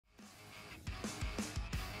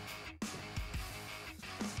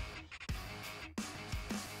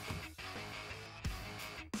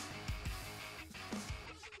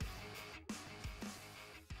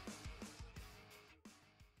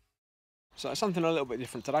So something a little bit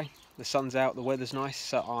different today. The sun's out, the weather's nice,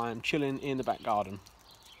 so I'm chilling in the back garden.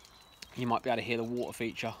 You might be able to hear the water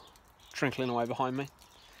feature trickling away behind me,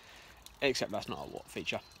 except that's not a water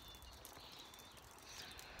feature.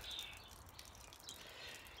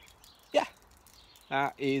 Yeah,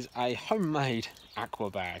 that is a homemade Aqua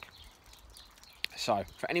Bag. So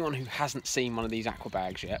for anyone who hasn't seen one of these Aqua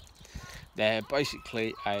Bags yet, they're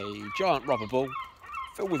basically a giant rubber ball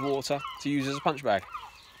filled with water to use as a punch bag,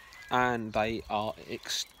 and they are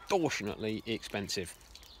extortionately expensive.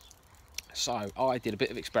 So I did a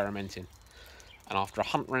bit of experimenting, and after a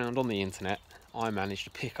hunt round on the internet, I managed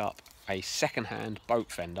to pick up a second-hand boat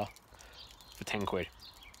fender for 10 quid.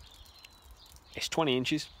 It's 20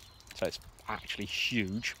 inches, so it's actually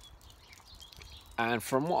huge, and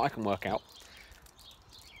from what I can work out,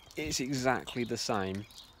 it's exactly the same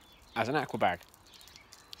as an Aqua Bag.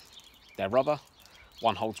 They're rubber,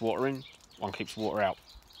 one holds water in, one keeps water out.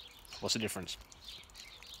 What's the difference?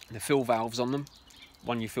 The fill valves on them,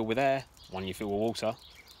 one you fill with air, one you fill with water,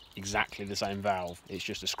 exactly the same valve. It's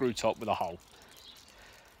just a screw top with a hole.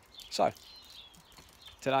 So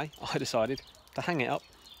today I decided to hang it up,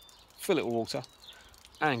 fill it with water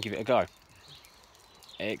and give it a go.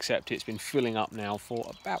 Except it's been filling up now for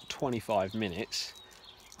about 25 minutes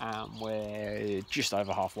and we're just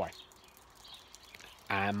over halfway.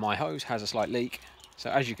 And my hose has a slight leak, so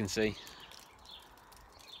as you can see,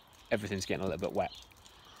 everything's getting a little bit wet.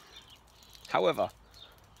 However,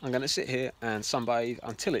 I'm going to sit here and sunbathe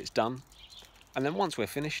until it's done, and then once we're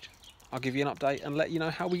finished, I'll give you an update and let you know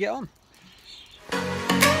how we get on.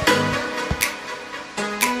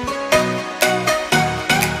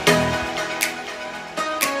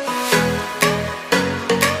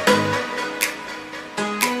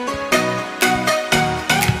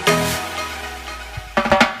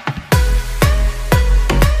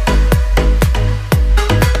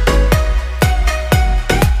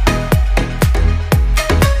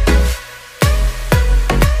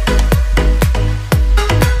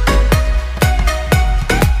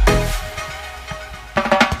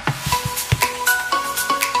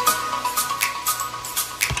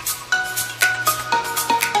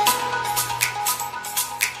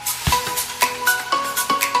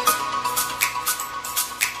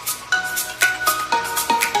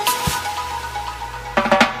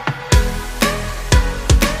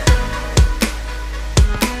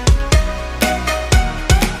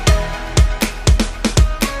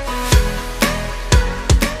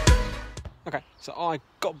 Okay, so I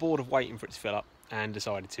got bored of waiting for it to fill up and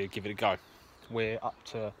decided to give it a go. We're up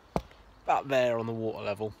to about there on the water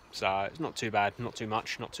level, so it's not too bad, not too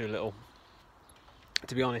much, not too little.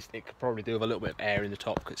 To be honest, it could probably do with a little bit of air in the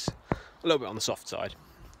top because it's a little bit on the soft side,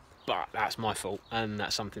 but that's my fault and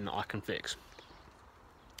that's something that I can fix.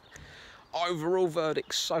 Overall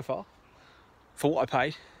verdict so far, for what I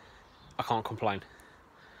paid, I can't complain.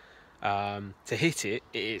 To hit it,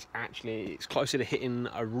 it's closer to hitting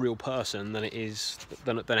a real person than it is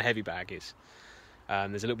than a heavy bag is.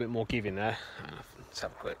 There's a little bit more give in there. Let's have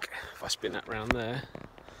a quick. If I spin that round there,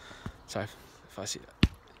 so if I see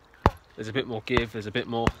that, there's a bit more give, there's a bit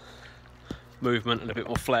more movement and a bit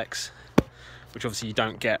more flex, which obviously you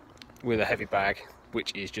don't get with a heavy bag,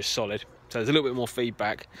 which is just solid. So there's a little bit more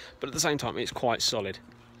feedback, but at the same time, it's quite solid.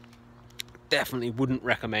 Definitely wouldn't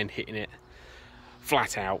recommend hitting it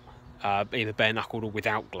flat out. Either bare knuckled or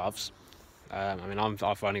without gloves. I mean,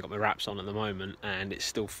 I've only got my wraps on at the moment, and it's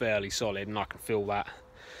still fairly solid, and I can feel that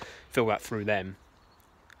through them.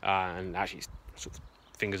 And actually, sort of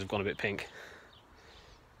fingers have gone a bit pink.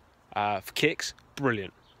 For kicks,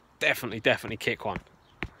 brilliant. Definitely kick one.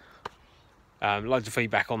 Loads of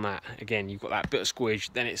feedback on that. Again, you've got that bit of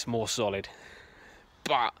squidge, then it's more solid.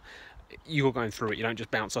 But you're going through it. You don't just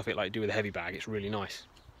bounce off it like you do with a heavy bag. It's really nice.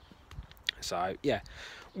 So yeah.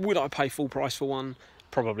 Would I pay full price for one?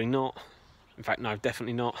 Probably not. In fact, no,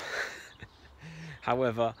 definitely not.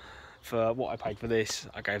 However, for what I paid for this,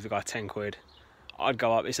 I gave the guy 10 quid. I'd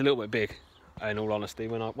go up. It's a little bit big, in all honesty.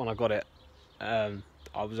 When I got it, I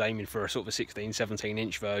was aiming for a sort of a 16, 17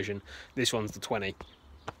 inch version. This one's the 20.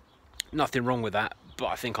 Nothing wrong with that, but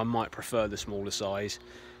I think I might prefer the smaller size.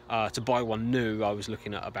 To buy one new, I was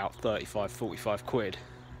looking at about 35, 45 quid.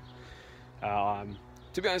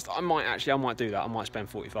 To be honest, I might do that. I might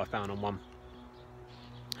spend £45 on one.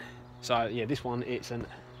 So yeah, this one, it's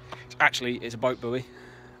a boat buoy.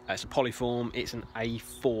 It's a Polyform. It's an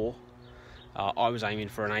A4. I was aiming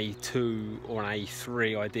for an A2 or an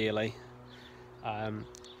A3 ideally.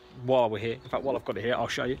 While we're here, in fact, while I've got it here, I'll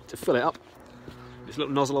show you to fill it up. This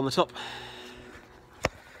little nozzle on the top.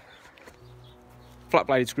 Flat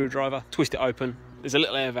bladed screwdriver. Twist it open. There's a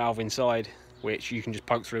little air valve inside. which you can just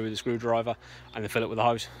poke through with a screwdriver and then fill it with a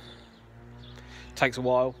hose. Takes a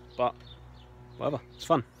while, but whatever, it's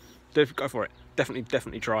fun. Go for it.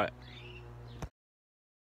 Definitely try it.